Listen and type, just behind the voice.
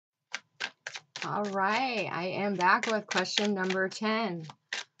All right, I am back with question number 10.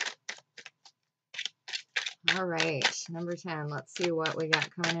 All right, number 10. Let's see what we got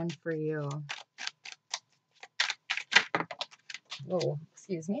coming in for you. Oh,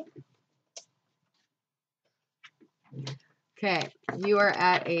 excuse me. Okay, you are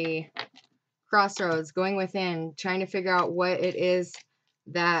at a crossroads, going within, trying to figure out what it is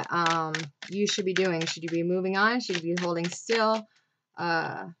that you should be doing. Should you be moving on? Should you be holding still?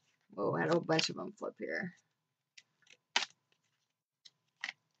 Oh, I had a bunch of them flip here.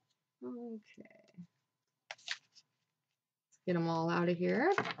 Okay. Let's get them all out of here.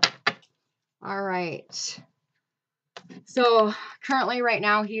 All right. So currently right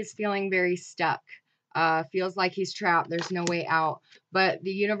now he's feeling very stuck. Feels like he's trapped. There's no way out. But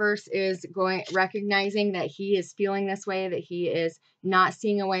the universe is recognizing that he is feeling this way, that he is not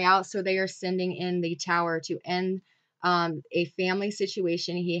seeing a way out. So they are sending in the Tower to end a family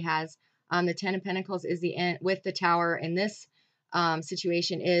situation he has. The Ten of Pentacles is the end with the Tower. And this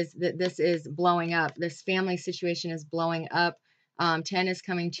situation is that this is blowing up. This family situation is blowing up. 10 is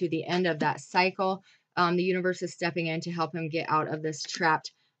coming to the end of that cycle. The universe is stepping in to help him get out of this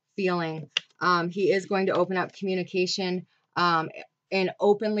trapped feeling. He is going to open up communication and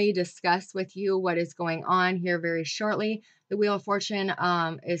openly discuss with you what is going on here very shortly. The Wheel of Fortune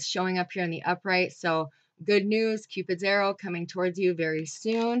is showing up here in the upright. So good news, Cupid's arrow coming towards you very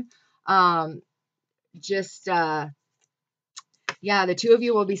soon. Yeah, the two of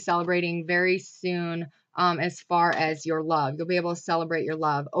you will be celebrating very soon as far as your love. You'll be able to celebrate your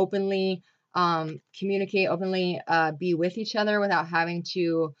love openly, communicate openly, be with each other without having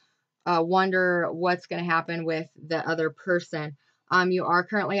to wonder what's going to happen with the other person. You are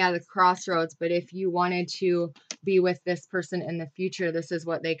currently at the crossroads, but if you wanted to be with this person in the future, this is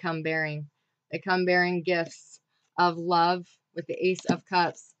what they come bearing. They come bearing gifts of love with the Ace of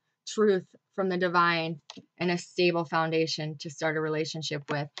Cups, truth from the divine, and a stable foundation to start a relationship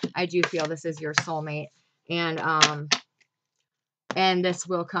with. I do feel this is your soulmate, and this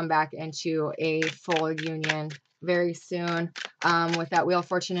will come back into a full union very soon. With that Wheel of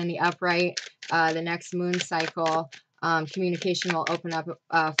Fortune in the upright, the next moon cycle, communication will open up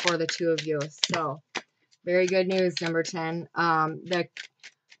for the two of you. So very good news, number 10. The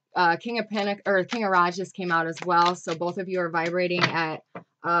King of Raj just came out as well. So both of you are vibrating at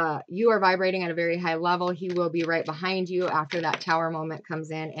a very high level. He will be right behind you after that Tower moment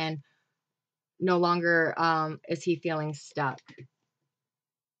comes in, and no longer is he feeling stuck.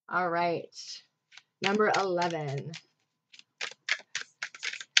 All right, number 11.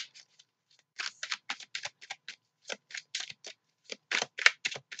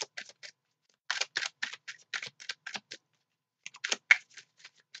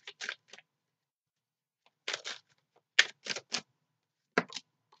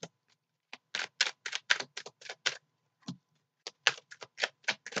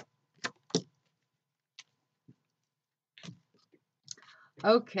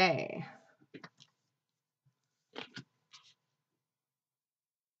 Okay.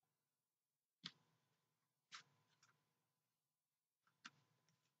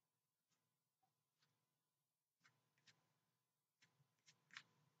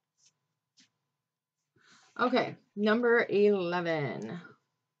 Okay, number 11.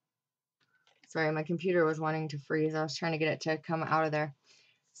 Sorry, my computer was wanting to freeze. I was trying to get it to come out of there.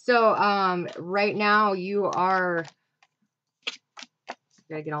 So, right now you are,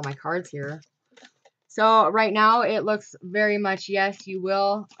 gotta get all my cards here. So right now it looks very much, yes, you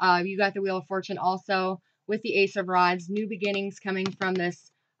will. You got the Wheel of Fortune also with the Ace of Rods. New beginnings coming from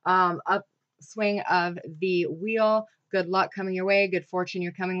this upswing of the wheel. Good luck coming your way. Good fortune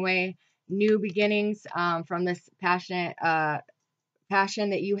you're coming way. New beginnings from this passion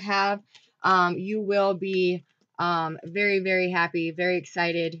that you have. You will be very, very happy, very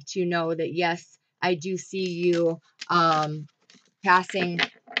excited to know that, yes, I do see you passing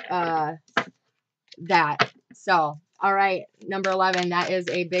that. So, all right, number 11, that is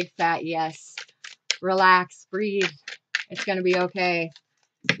a big fat yes. Relax, breathe. It's going to be okay.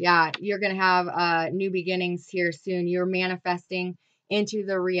 Yeah, you're going to have new beginnings here soon. You're manifesting into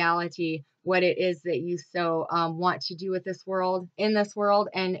the reality what it is that you so want to do with this world, in this world,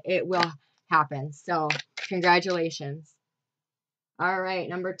 and it will happen. So, congratulations. All right,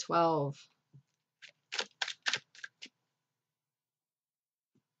 number 12.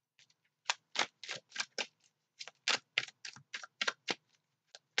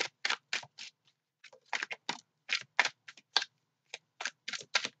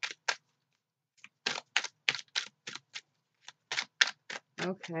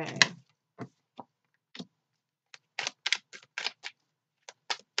 Okay.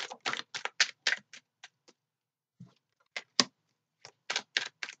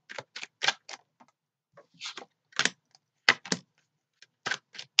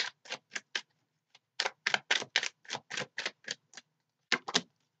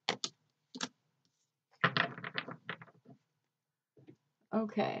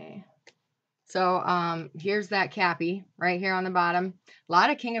 Okay. So here's that Cappy right here on the bottom. A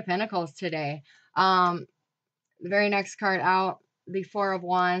lot of King of Pentacles today. The very next card out, the Four of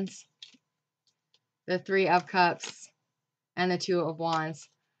Wands, the Three of Cups, and the Two of Wands.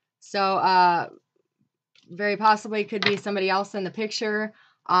 So very possibly could be somebody else in the picture.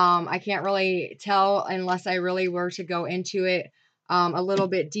 I can't really tell unless I really were to go into it a little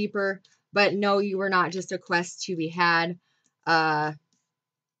bit deeper. But no, you were not just a quest to be had.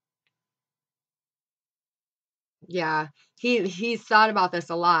 Yeah, he's thought about this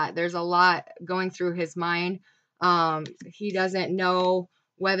a lot. There's a lot going through his mind. He doesn't know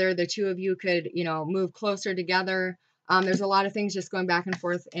whether the two of you could, you know, move closer together. There's a lot of things just going back and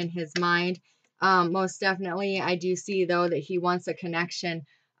forth in his mind. Most definitely, I do see though that he wants a connection.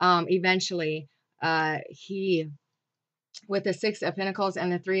 Eventually, he with the Six of Pentacles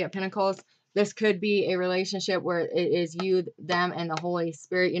and the Three of Pentacles, this could be a relationship where it is you, them, and the Holy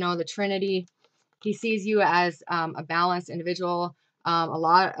Spirit. You know, the Trinity. He sees you as a balanced individual, a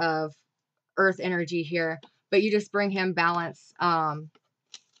lot of earth energy here, but you just bring him balance. And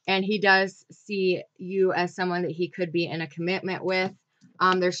he does see you as someone that he could be in a commitment with.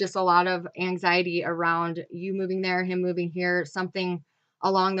 There's just a lot of anxiety around you moving there, him moving here, something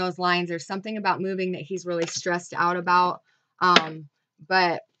along those lines. There's something about moving that he's really stressed out about.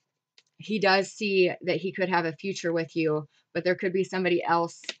 But he does see that he could have a future with you, but there could be somebody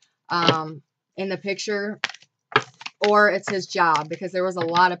else in the picture, or it's his job, because there was a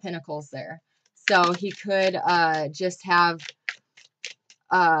lot of pentacles there. So he could just have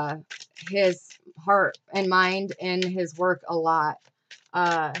his heart and mind in his work a lot.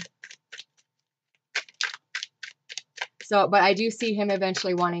 But I do see him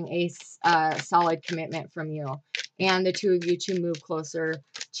eventually wanting a solid commitment from you, and the two of you to move closer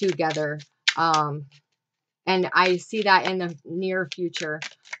together. And I see that in the near future,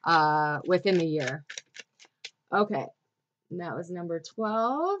 within the year. Okay. That was number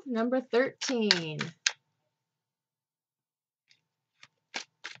 12. Number 13.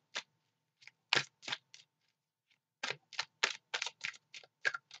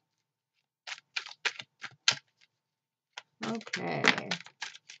 Okay.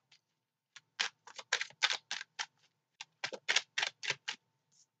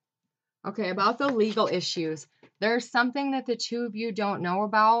 Okay, about the legal issues. There's something that the two of you don't know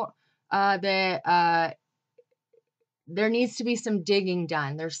about, that there needs to be some digging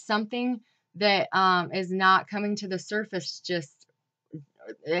done. There's something that is not coming to the surface,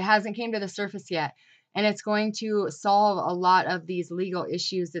 it hasn't came to the surface yet. And it's going to solve a lot of these legal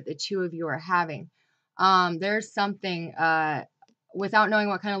issues that the two of you are having. There's something, without knowing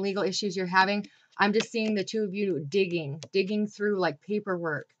what kind of legal issues you're having, I'm just seeing the two of you digging through like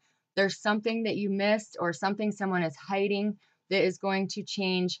paperwork. There's something that you missed, or something someone is hiding, that is going to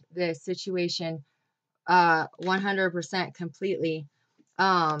change the situation 100% completely.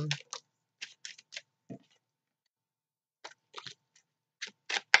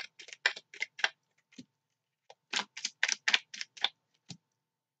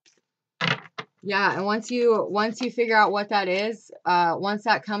 Yeah, and once you figure out what that is, once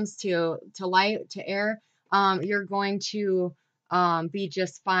that comes to light, to air, you're going to be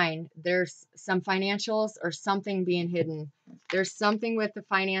just fine. There's some financials or something being hidden. There's something with the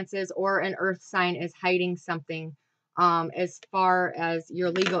finances, or an earth sign is hiding something, as far as your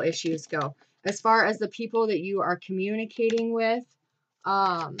legal issues go. As far as the people that you are communicating with,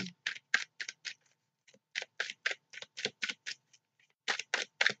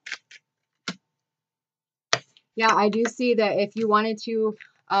 yeah, I do see that if you wanted to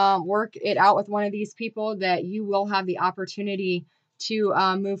work it out with one of these people, that you will have the opportunity to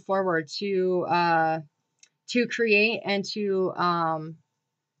move forward, to create, and to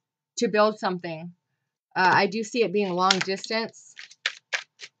build something. I do see it being long distance.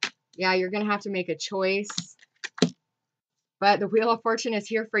 Yeah, you're going to have to make a choice. But the Wheel of Fortune is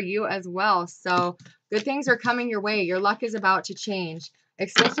here for you as well. So good things are coming your way. Your luck is about to change,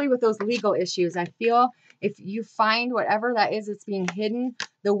 especially with those legal issues. I feel if you find whatever that is that's being hidden,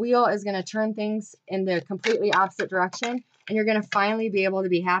 the wheel is going to turn things in the completely opposite direction, and you're going to finally be able to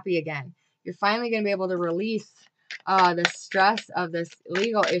be happy again. You're finally going to be able to release the stress of this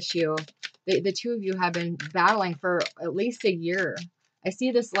legal issue. The two of you have been battling for at least a year. I see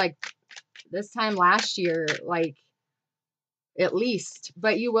this like this time last year, like at least,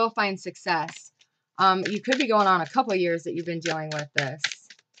 but you will find success. You could be going on a couple of years that you've been dealing with this.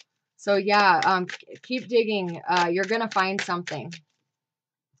 So yeah, keep digging. You're going to find something.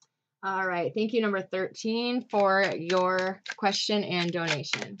 All right. Thank you, number 13, for your question and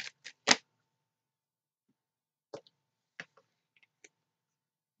donation.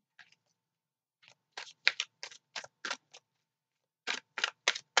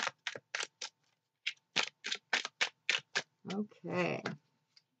 Okay.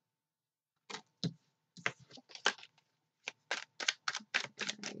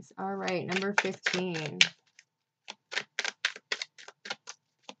 Nice. All right, number 15.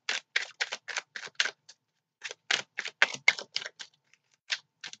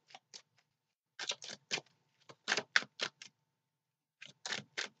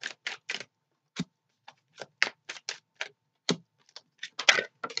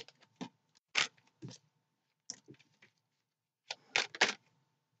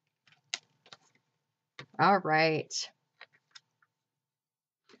 All right.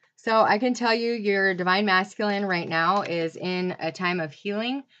 So I can tell you your divine masculine right now is in a time of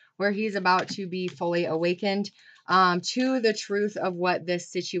healing where he's about to be fully awakened to the truth of what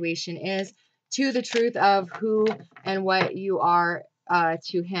this situation is, to the truth of who and what you are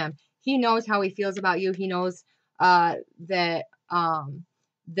to him. He knows how he feels about you. He knows that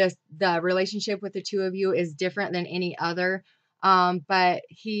the relationship with the two of you is different than any other. But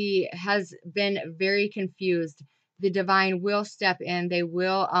he has been very confused. The divine will step in. They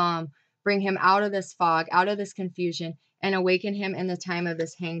will bring him out of this fog, out of this confusion, and awaken him in the time of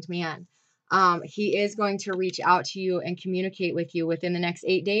this hanged man. He is going to reach out to you and communicate with you within the next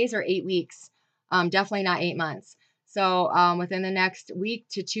 8 days or 8 weeks. Definitely not 8 months. So within the next week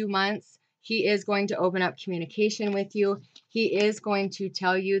to 2 months, he is going to open up communication with you. He is going to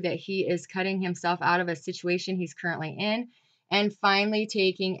tell you that he is cutting himself out of a situation he's currently in and finally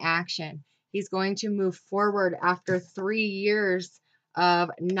taking action. He's going to move forward after 3 years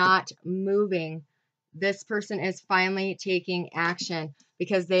of not moving. This person is finally taking action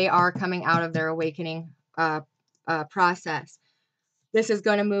because they are coming out of their awakening process. This is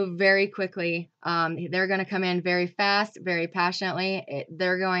going to move very quickly. They're going to come in very fast, very passionately.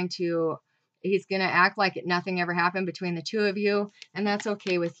 He's going to act like nothing ever happened between the two of you. And that's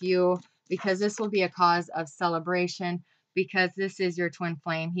okay with you because this will be a cause of celebration because this is your twin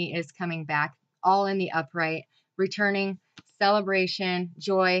flame. He is coming back all in the upright, returning celebration,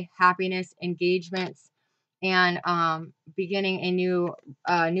 joy, happiness, engagements, and beginning a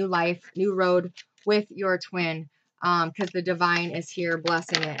new life, new road with your twin. Because the divine is here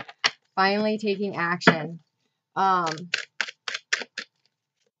blessing it. Finally taking action.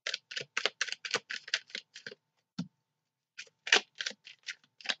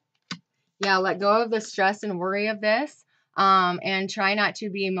 Yeah, let go of the stress and worry of this. And try not to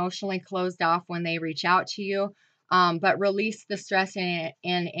be emotionally closed off when they reach out to you. But release the stress and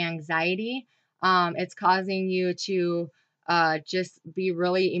anxiety. It's causing you to just be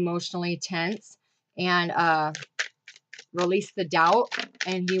really emotionally tense and release the doubt,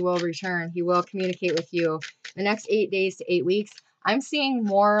 and he will return. He will communicate with you the next 8 days to 8 weeks. I'm seeing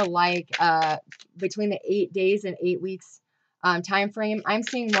more like between the 8 days and 8 weeks time frame. I'm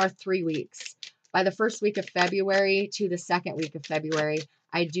seeing more 3 weeks. By the first week of February to the second week of February,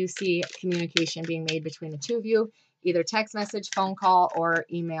 I do see communication being made between the two of you, either text message, phone call, or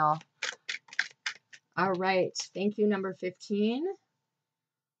email. All right. Thank you, number 15.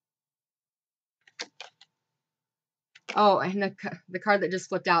 Oh, and the card that just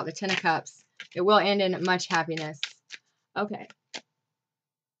flipped out, the Ten of Cups. It will end in much happiness. Okay.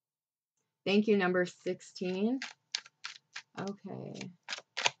 Thank you, number 16. Okay.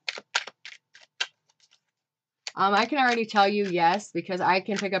 I can already tell you yes, because I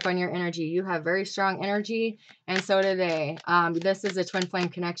can pick up on your energy. You have very strong energy, and so do they. This is a twin flame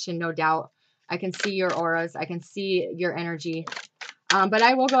connection, no doubt. I can see your auras. I can see your energy. But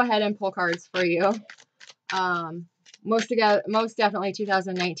I will go ahead and pull cards for you. Most definitely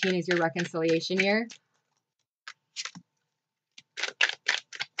 2019 is your reconciliation year.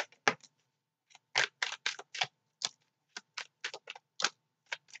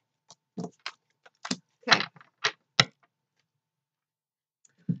 Okay.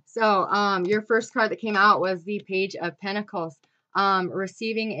 So your first card that came out was the Page of Pentacles.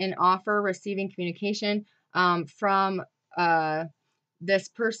 Receiving an offer, receiving communication from this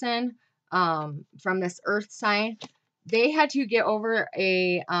person, from this earth sign. They had to get over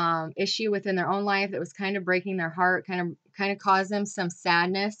a issue within their own life that was kind of breaking their heart, kind of caused them some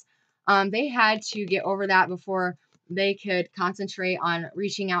sadness. They had to get over that before they could concentrate on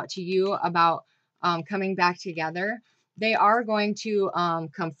reaching out to you about coming back together. They are going to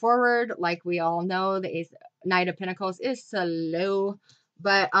come forward. Like we all know, the Knight of Pentacles is slow,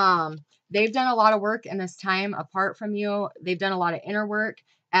 but they've done a lot of work in this time apart from you. They've done a lot of inner work,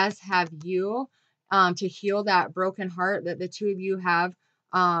 as have you, to heal that broken heart that the two of you have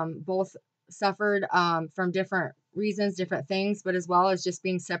both suffered from different reasons, different things, but as well as just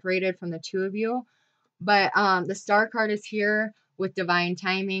being separated from the two of you. But the Star card is here with divine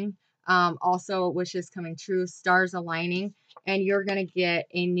timing. Also wishes coming true, stars aligning, and you're going to get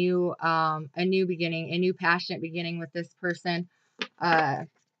a new beginning, a new passionate beginning with this person. Let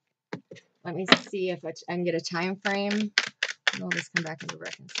me see if I can get a time frame. We'll just come back into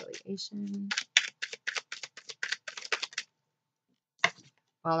reconciliation.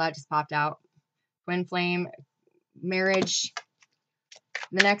 Well, that just popped out. Twin flame, marriage.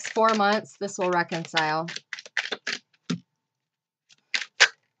 The next 4 months, this will reconcile.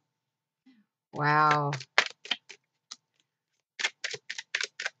 Wow.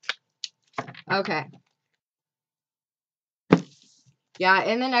 Okay. Yeah,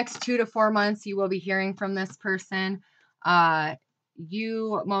 in the next 2 to 4 months, you will be hearing from this person.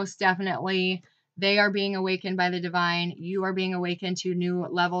 You most definitely, they are being awakened by the divine. You are being awakened to new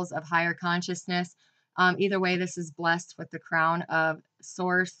levels of higher consciousness. Either way, this is blessed with the crown of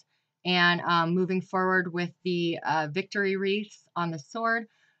source, and moving forward with the victory wreaths on the sword,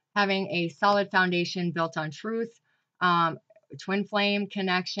 having a solid foundation built on truth, twin flame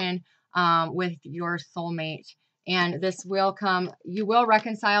connection with your soulmate. And this will come, you will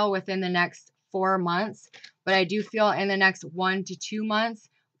reconcile within the next 4 months, but I do feel in the next 1 to 2 months,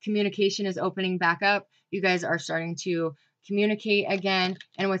 communication is opening back up. You guys are starting to communicate again,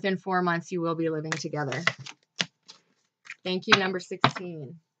 and within 4 months, you will be living together. Thank you, number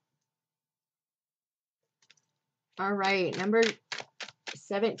 16. All right, number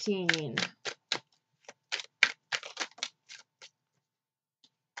 17.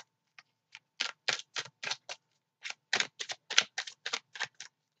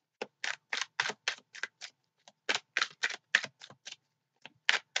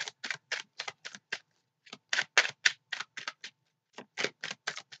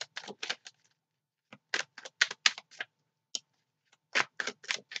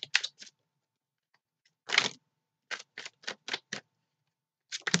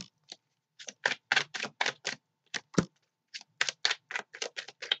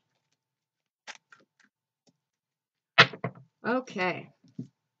 Okay.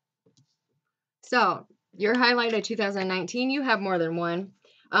 So, your highlight of 2019, you have more than one.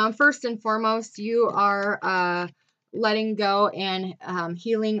 First and foremost, you are letting go and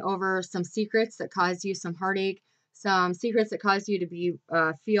healing over some secrets that caused you some heartache, some secrets that caused you to be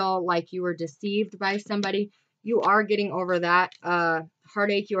feel like you were deceived by somebody. You are getting over that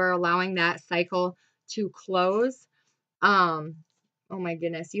heartache. You are allowing that cycle to close. Oh my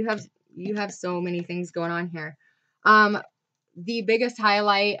goodness, you have so many things going on here. The biggest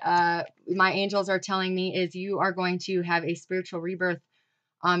highlight, my angels are telling me, is you are going to have a spiritual rebirth.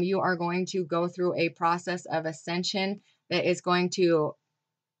 You are going to go through a process of ascension that is going to,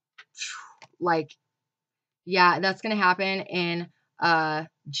 that's going to happen in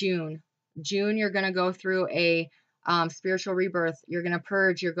June. June, you're going to go through a spiritual rebirth. You're going to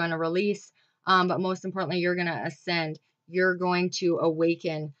purge. You're going to release. But most importantly, you're going to ascend. You're going to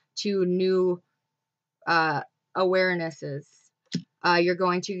awaken to new awarenesses. You're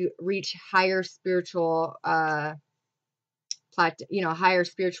going to reach higher spiritual, higher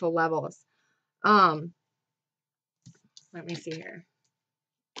spiritual levels. Let me see here.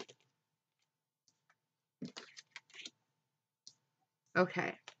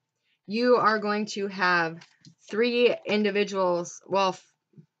 Okay. You are going to have 3 individuals. Well,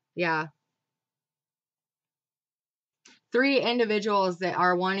 3 individuals that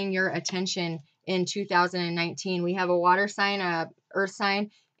are wanting your attention in 2019. We have a water sign, a earth sign,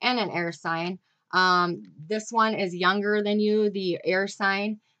 and an air sign. This one is younger than you, the air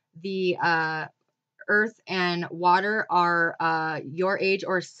sign. The earth and water are your age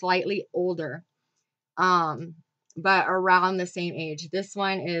or slightly older, but around the same age. This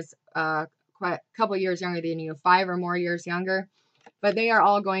one is quite a couple years younger than you, 5 or more years younger, but they are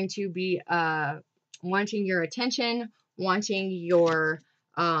all going to be wanting your attention, wanting you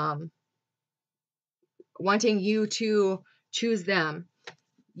to choose them.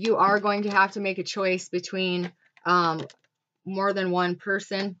 You are going to have to make a choice between more than one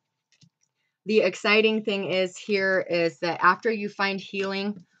person. The exciting thing is that after you find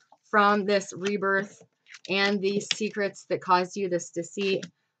healing from this rebirth and these secrets that caused you this deceit,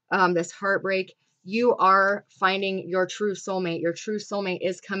 this heartbreak, you are finding your true soulmate. Your true soulmate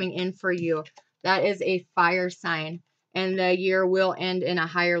is coming in for you. That is a fire sign. And the year will end in a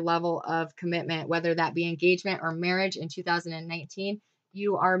higher level of commitment, whether that be engagement or marriage in 2019.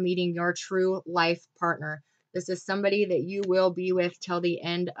 You are meeting your true life partner. This is somebody that you will be with till the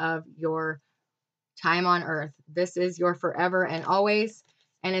end of your time on earth. This is your forever and always,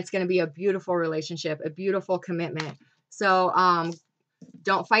 and it's going to be a beautiful relationship, a beautiful commitment. So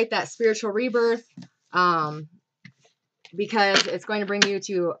don't fight that spiritual rebirth, because it's going to bring you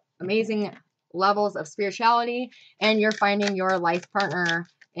to amazing levels of spirituality, and you're finding your life partner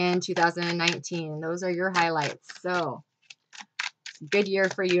in 2019. Those are your highlights. So good year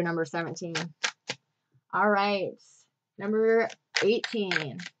for you, number 17. All right, number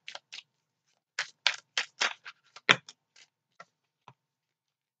 18.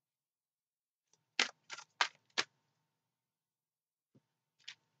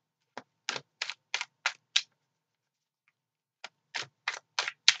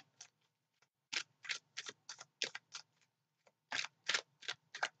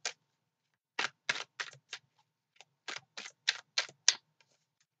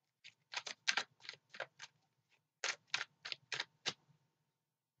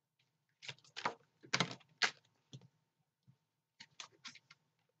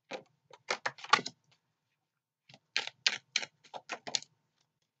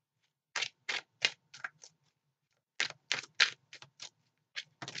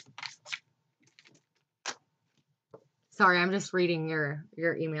 Sorry, I'm just reading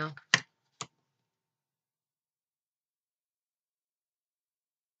your email.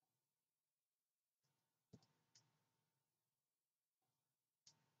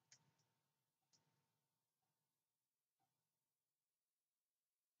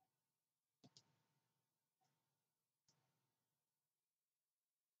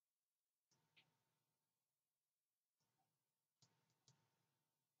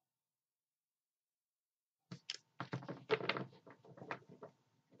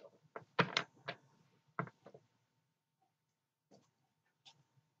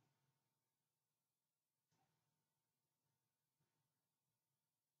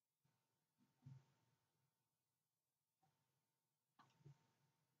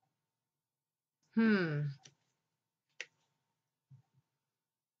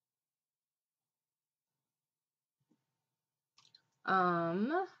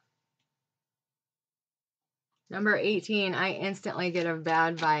 Number 18, I instantly get a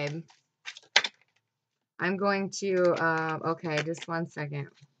bad vibe. I'm going to, okay, just one second.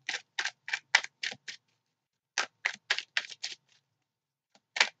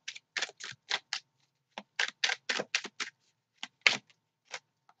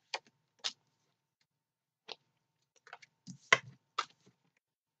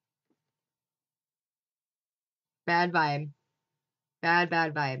 Bad vibe. Bad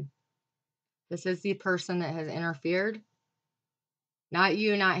vibe. This is the person that has interfered. Not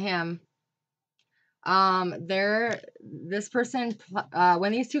you, not him. This person,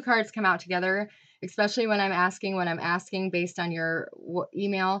 when these two cards come out together, especially when I'm asking based on your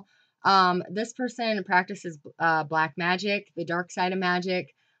email, this person practices black magic, the dark side of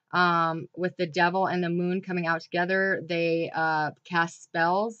magic. With the devil and the moon coming out together, they cast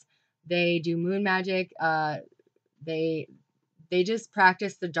spells. They do moon magic. They just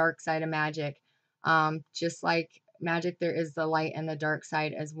practice the dark side of magic. Just like magic, there is the light and the dark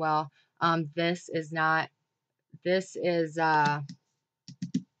side as well. This is I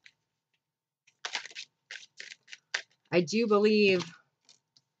do believe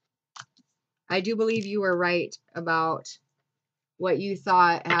you were right about what you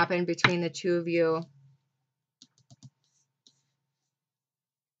thought happened between the two of you.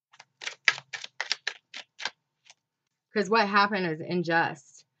 Because what happened is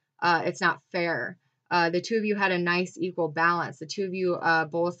unjust. It's not fair. The two of you had a nice equal balance. The two of you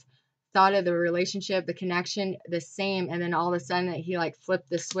both thought of the relationship, the connection, the same, and then all of a sudden he like flipped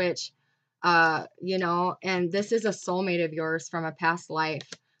the switch. You know, and this is a soulmate of yours from a past life.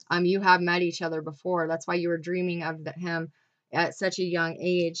 You have met each other before. That's why you were dreaming of him at such a young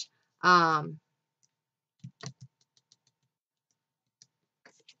age.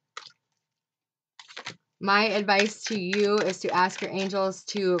 My advice to you is to ask your angels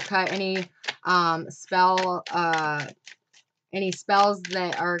to cut any spells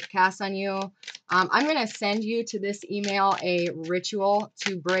that are cast on you. I'm going to send you to this email a ritual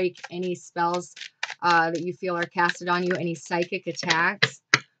to break any spells that you feel are casted on you, any psychic attacks.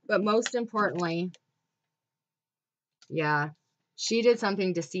 But most importantly, yeah, she did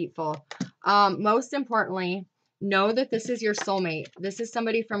something deceitful. Most importantly, know that this is your soulmate. This is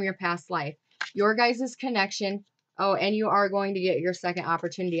somebody from your past life. Your guys' connection. Oh, and you are going to get your second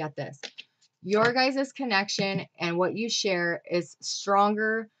opportunity at this. Your guys' connection and what you share is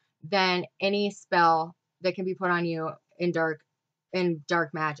stronger than any spell that can be put on you in dark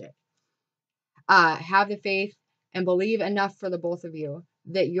magic. Have the faith and believe enough for the both of you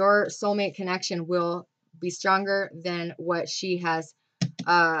that your soulmate connection will be stronger than what she has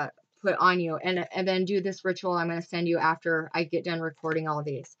put on you. And then do this ritual I'm going to send you after I get done recording all of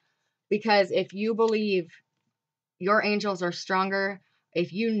these. Because if you believe your angels are stronger,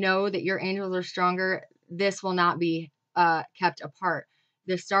 If you know that your angels are stronger, this will not be kept apart.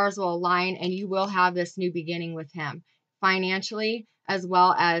 The stars will align and you will have this new beginning with him, financially as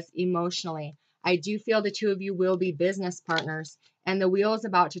well as emotionally. I do feel the two of you will be business partners, and the wheel is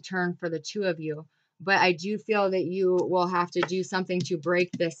about to turn for the two of you. But I do feel that you will have to do something to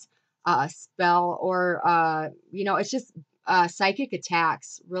break this spell, or, it's just psychic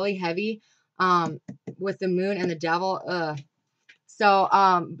attacks, really heavy, with the moon and the devil.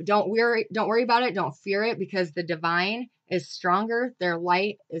 So don't worry about it. Don't fear it, because the divine is stronger. Their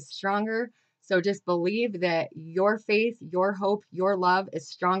light is stronger. So just believe that your faith, your hope, your love is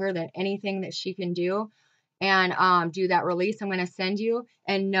stronger than anything that she can do. And do that release I'm going to send you,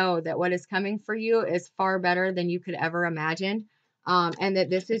 and know that what is coming for you is far better than you could ever imagine. And that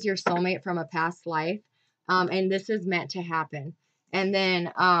this is your soulmate from a past life. And this is meant to happen. And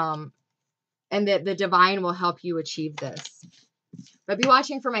then, and that the divine will help you achieve this. But be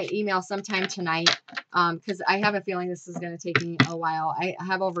watching for my email sometime tonight, because I have a feeling this is going to take me a while. I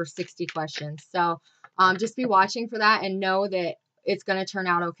have over 60 questions. So just be watching for that and know that it's going to turn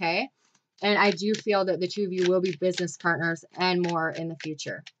out okay. And I do feel that the two of you will be business partners and more in the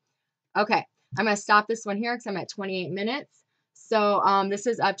future. Okay, I'm going to stop this one here because I'm at 28 minutes. So this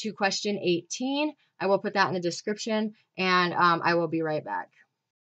is up to question 18. I will put that in the description, and I will be right back.